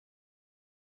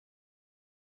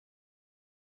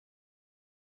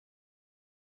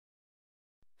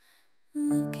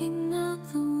Looking out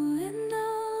the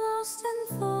window, lost in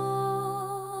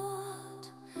thought,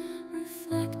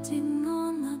 reflecting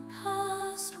on the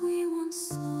past we once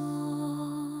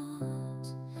sought.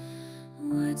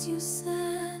 Words you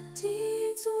said,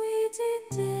 deeds we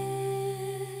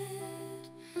did,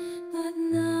 but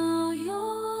now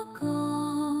you're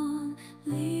gone,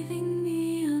 leaving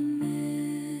me amid.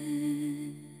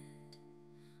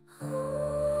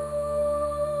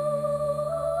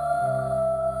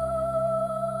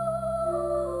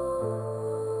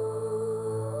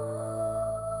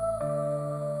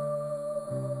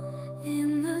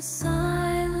 In the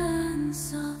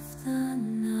silence of the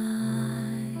night,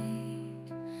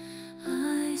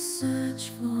 I search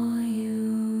for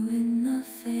you in the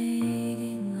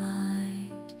fading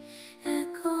light.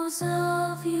 Echoes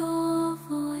of your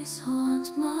voice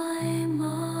haunt my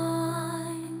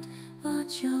mind,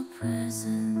 but your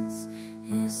presence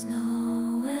is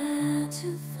nowhere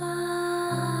to find.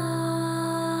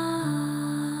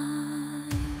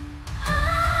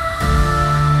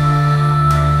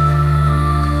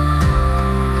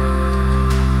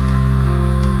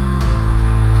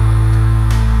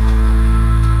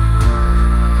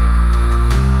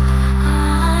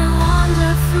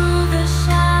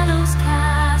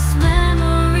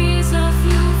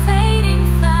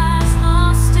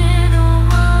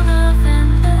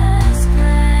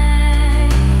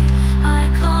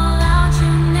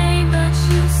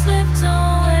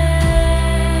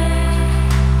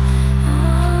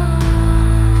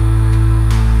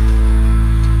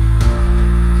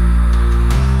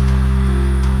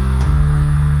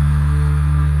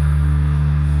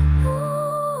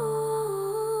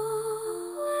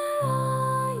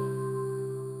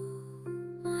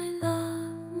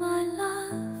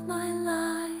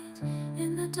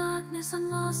 I'm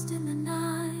lost in the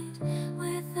night.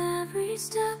 With every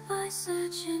step I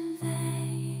search in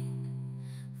vain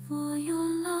for your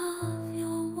love,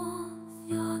 your warmth,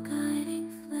 your guiding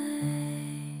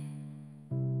flame.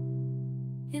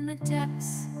 In the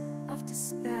depths of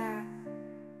despair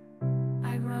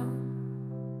I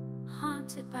roam,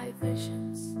 haunted by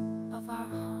visions of our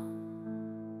home.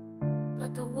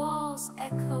 But the walls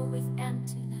echo with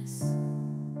emptiness,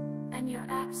 and your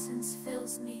absence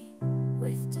fills me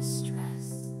with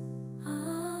distress.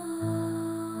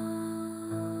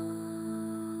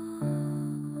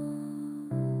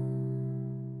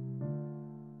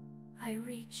 I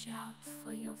reach out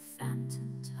for your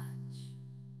phantom touch,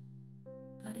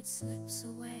 but it slips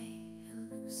away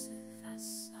elusive.